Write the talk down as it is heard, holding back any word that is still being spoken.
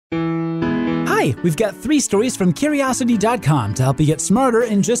Hi, we've got 3 stories from Curiosity.com to help you get smarter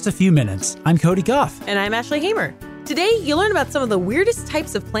in just a few minutes. I'm Cody Goff. And I'm Ashley Hamer. Today, you'll learn about some of the weirdest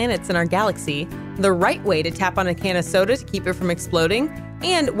types of planets in our galaxy, the right way to tap on a can of soda to keep it from exploding,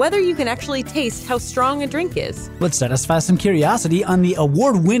 and whether you can actually taste how strong a drink is. Let's satisfy some curiosity on the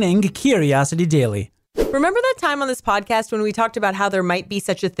award-winning Curiosity Daily. Remember that time on this podcast when we talked about how there might be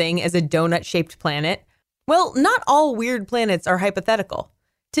such a thing as a donut-shaped planet? Well, not all weird planets are hypothetical.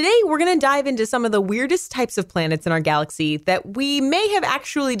 Today, we're going to dive into some of the weirdest types of planets in our galaxy that we may have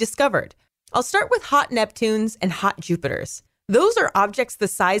actually discovered. I'll start with hot Neptunes and hot Jupiters. Those are objects the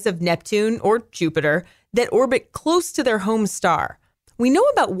size of Neptune or Jupiter that orbit close to their home star. We know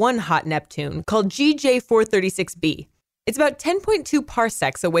about one hot Neptune called GJ436b. It's about 10.2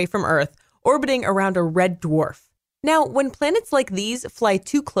 parsecs away from Earth, orbiting around a red dwarf. Now, when planets like these fly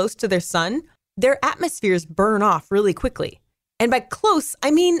too close to their sun, their atmospheres burn off really quickly. And by close, I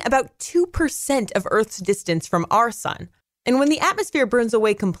mean about 2% of Earth's distance from our sun. And when the atmosphere burns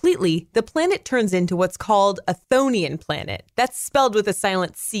away completely, the planet turns into what's called a Chthonian planet. That's spelled with a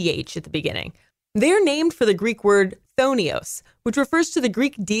silent CH at the beginning. They're named for the Greek word chthonios, which refers to the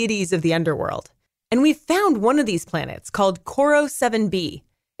Greek deities of the underworld. And we found one of these planets called Coro 7b.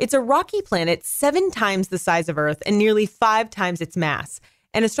 It's a rocky planet 7 times the size of Earth and nearly 5 times its mass.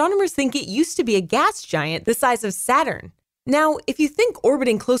 And astronomers think it used to be a gas giant the size of Saturn. Now, if you think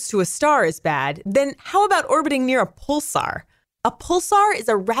orbiting close to a star is bad, then how about orbiting near a pulsar? A pulsar is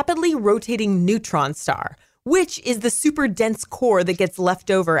a rapidly rotating neutron star, which is the super dense core that gets left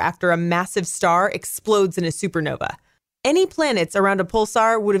over after a massive star explodes in a supernova. Any planets around a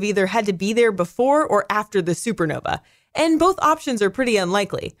pulsar would have either had to be there before or after the supernova, and both options are pretty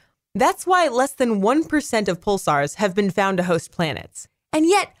unlikely. That's why less than 1% of pulsars have been found to host planets. And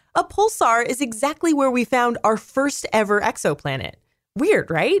yet, a pulsar is exactly where we found our first ever exoplanet. Weird,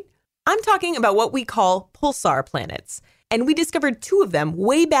 right? I'm talking about what we call pulsar planets, and we discovered 2 of them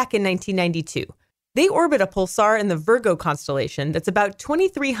way back in 1992. They orbit a pulsar in the Virgo constellation that's about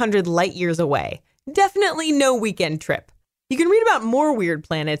 2,300 light years away. Definitely no weekend trip. You can read about more weird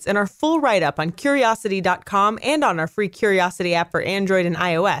planets in our full write-up on Curiosity.com and on our free Curiosity app for Android and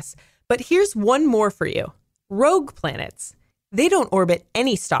iOS. But here's one more for you. Rogue planets. They don't orbit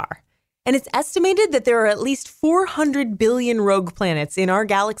any star. And it's estimated that there are at least 400 billion rogue planets in our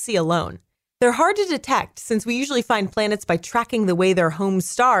galaxy alone. They're hard to detect since we usually find planets by tracking the way their home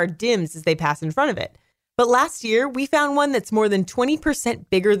star dims as they pass in front of it. But last year, we found one that's more than 20%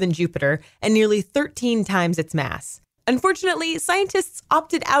 bigger than Jupiter and nearly 13 times its mass. Unfortunately, scientists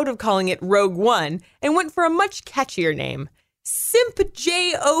opted out of calling it Rogue 1 and went for a much catchier name. SIMP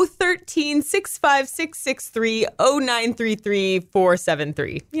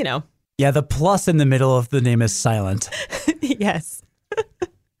J013656630933473. You know. Yeah, the plus in the middle of the name is silent. Yes.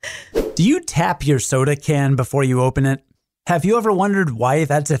 Do you tap your soda can before you open it? Have you ever wondered why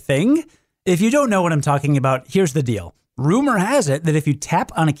that's a thing? If you don't know what I'm talking about, here's the deal. Rumor has it that if you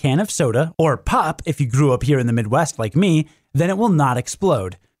tap on a can of soda, or pop if you grew up here in the Midwest like me, then it will not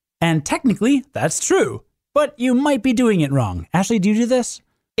explode. And technically, that's true. But you might be doing it wrong. Ashley, do you do this?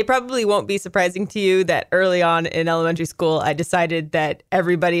 It probably won't be surprising to you that early on in elementary school, I decided that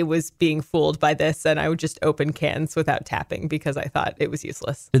everybody was being fooled by this and I would just open cans without tapping because I thought it was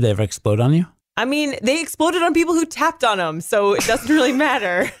useless. Did they ever explode on you? I mean, they exploded on people who tapped on them, so it doesn't really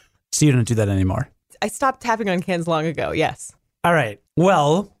matter. So you don't do that anymore? I stopped tapping on cans long ago, yes. All right.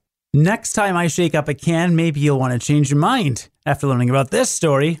 Well, next time I shake up a can, maybe you'll want to change your mind after learning about this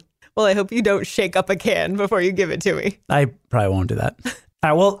story. Well, I hope you don't shake up a can before you give it to me. I probably won't do that. All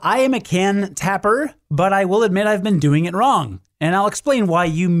right, well, I am a can tapper, but I will admit I've been doing it wrong. And I'll explain why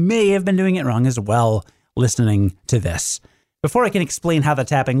you may have been doing it wrong as well listening to this. Before I can explain how the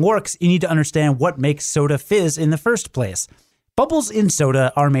tapping works, you need to understand what makes soda fizz in the first place. Bubbles in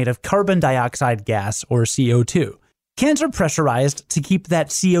soda are made of carbon dioxide gas, or CO2. Cans are pressurized to keep that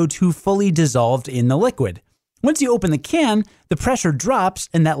CO2 fully dissolved in the liquid. Once you open the can, the pressure drops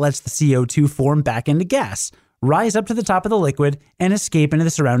and that lets the CO2 form back into gas, rise up to the top of the liquid, and escape into the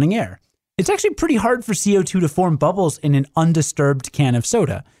surrounding air. It's actually pretty hard for CO2 to form bubbles in an undisturbed can of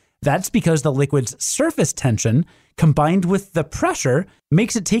soda. That's because the liquid's surface tension, combined with the pressure,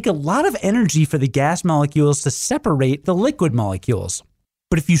 makes it take a lot of energy for the gas molecules to separate the liquid molecules.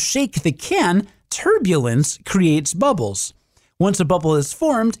 But if you shake the can, turbulence creates bubbles. Once a bubble is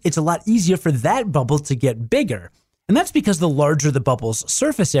formed, it's a lot easier for that bubble to get bigger. And that's because the larger the bubble's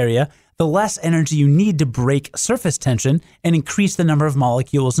surface area, the less energy you need to break surface tension and increase the number of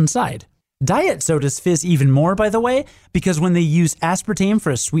molecules inside. Diet sodas fizz even more, by the way, because when they use aspartame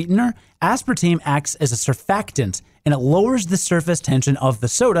for a sweetener, aspartame acts as a surfactant, and it lowers the surface tension of the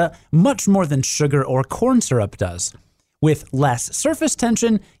soda much more than sugar or corn syrup does. With less surface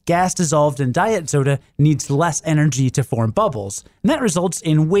tension, gas dissolved in diet soda needs less energy to form bubbles, and that results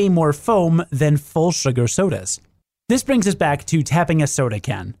in way more foam than full sugar sodas. This brings us back to tapping a soda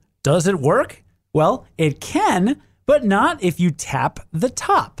can. Does it work? Well, it can, but not if you tap the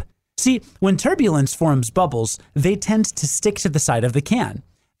top. See, when turbulence forms bubbles, they tend to stick to the side of the can.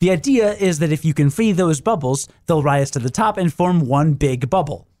 The idea is that if you can free those bubbles, they'll rise to the top and form one big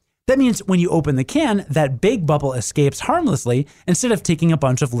bubble. That means when you open the can, that big bubble escapes harmlessly instead of taking a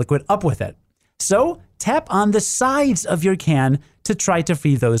bunch of liquid up with it. So, tap on the sides of your can to try to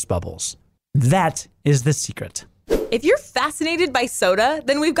free those bubbles. That is the secret. If you're fascinated by soda,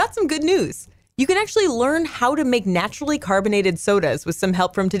 then we've got some good news. You can actually learn how to make naturally carbonated sodas with some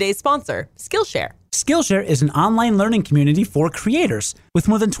help from today's sponsor, Skillshare. Skillshare is an online learning community for creators with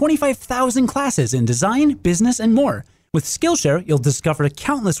more than 25,000 classes in design, business, and more. With Skillshare, you'll discover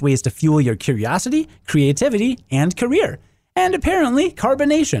countless ways to fuel your curiosity, creativity, and career. And apparently,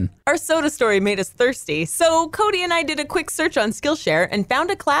 carbonation. Our soda story made us thirsty, so Cody and I did a quick search on Skillshare and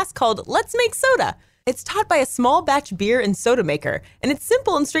found a class called Let's Make Soda. It's taught by a small batch beer and soda maker, and it's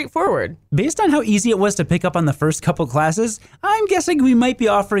simple and straightforward. Based on how easy it was to pick up on the first couple classes, I'm guessing we might be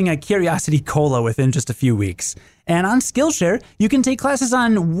offering a Curiosity Cola within just a few weeks. And on Skillshare, you can take classes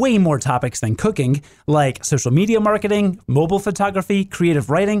on way more topics than cooking, like social media marketing, mobile photography, creative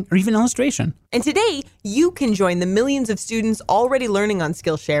writing, or even illustration. And today, you can join the millions of students already learning on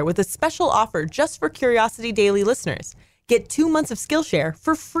Skillshare with a special offer just for Curiosity Daily listeners. Get 2 months of Skillshare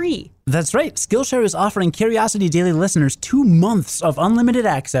for free. That's right. Skillshare is offering Curiosity Daily listeners 2 months of unlimited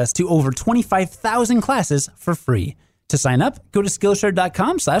access to over 25,000 classes for free. To sign up, go to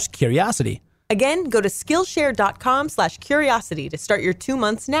Skillshare.com/curiosity. Again, go to Skillshare.com/curiosity to start your 2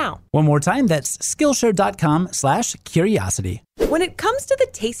 months now. One more time, that's Skillshare.com/curiosity. When it comes to the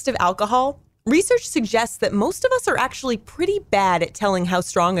taste of alcohol, research suggests that most of us are actually pretty bad at telling how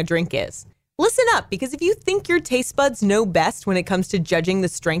strong a drink is. Listen up, because if you think your taste buds know best when it comes to judging the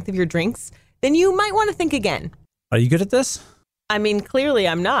strength of your drinks, then you might want to think again. Are you good at this? I mean, clearly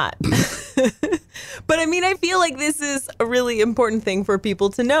I'm not. But I mean, I feel like this is a really important thing for people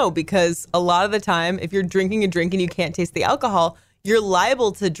to know, because a lot of the time, if you're drinking a drink and you can't taste the alcohol, you're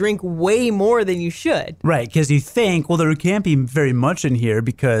liable to drink way more than you should. Right, because you think, well, there can't be very much in here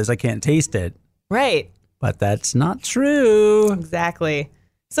because I can't taste it. Right. But that's not true. Exactly.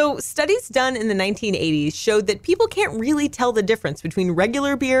 So studies done in the 1980s showed that people can't really tell the difference between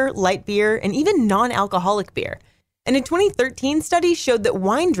regular beer, light beer, and even non-alcoholic beer. And a 2013 study showed that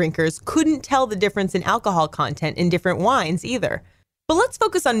wine drinkers couldn't tell the difference in alcohol content in different wines either. But let's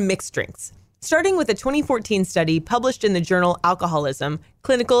focus on mixed drinks, starting with a 2014 study published in the journal Alcoholism,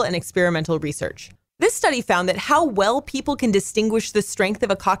 Clinical and Experimental Research. This study found that how well people can distinguish the strength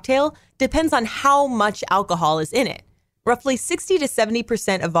of a cocktail depends on how much alcohol is in it. Roughly 60 to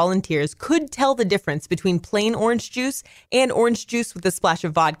 70% of volunteers could tell the difference between plain orange juice and orange juice with a splash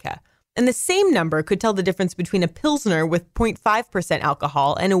of vodka. And the same number could tell the difference between a Pilsner with 0.5%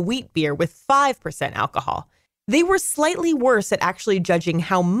 alcohol and a wheat beer with 5% alcohol. They were slightly worse at actually judging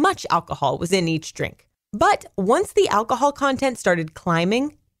how much alcohol was in each drink. But once the alcohol content started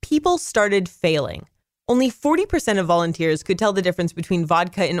climbing, people started failing. Only 40% of volunteers could tell the difference between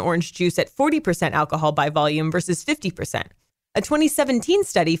vodka and orange juice at 40% alcohol by volume versus 50%. A 2017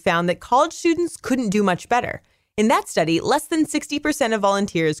 study found that college students couldn't do much better. In that study, less than 60% of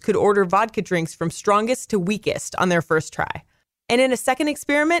volunteers could order vodka drinks from strongest to weakest on their first try. And in a second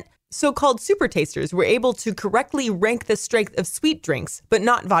experiment, so-called super tasters were able to correctly rank the strength of sweet drinks, but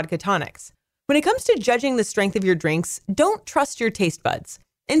not vodka tonics. When it comes to judging the strength of your drinks, don't trust your taste buds.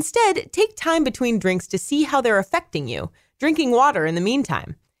 Instead, take time between drinks to see how they're affecting you, drinking water in the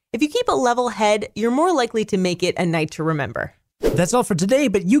meantime. If you keep a level head, you're more likely to make it a night to remember. That's all for today,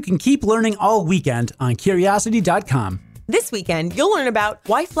 but you can keep learning all weekend on Curiosity.com. This weekend, you'll learn about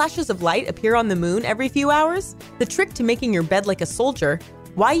why flashes of light appear on the moon every few hours, the trick to making your bed like a soldier,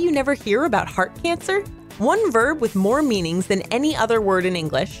 why you never hear about heart cancer, one verb with more meanings than any other word in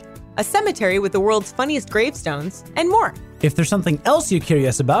English, a cemetery with the world's funniest gravestones, and more. If there's something else you're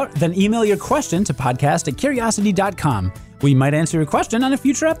curious about, then email your question to podcast@curiosity.com. We might answer your question on a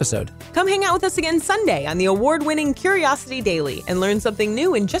future episode. Come hang out with us again Sunday on the award-winning Curiosity Daily and learn something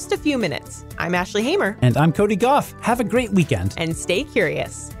new in just a few minutes. I'm Ashley Hamer. And I'm Cody Goff. Have a great weekend. And stay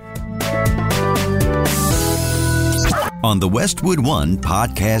curious. On the Westwood One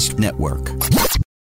Podcast Network.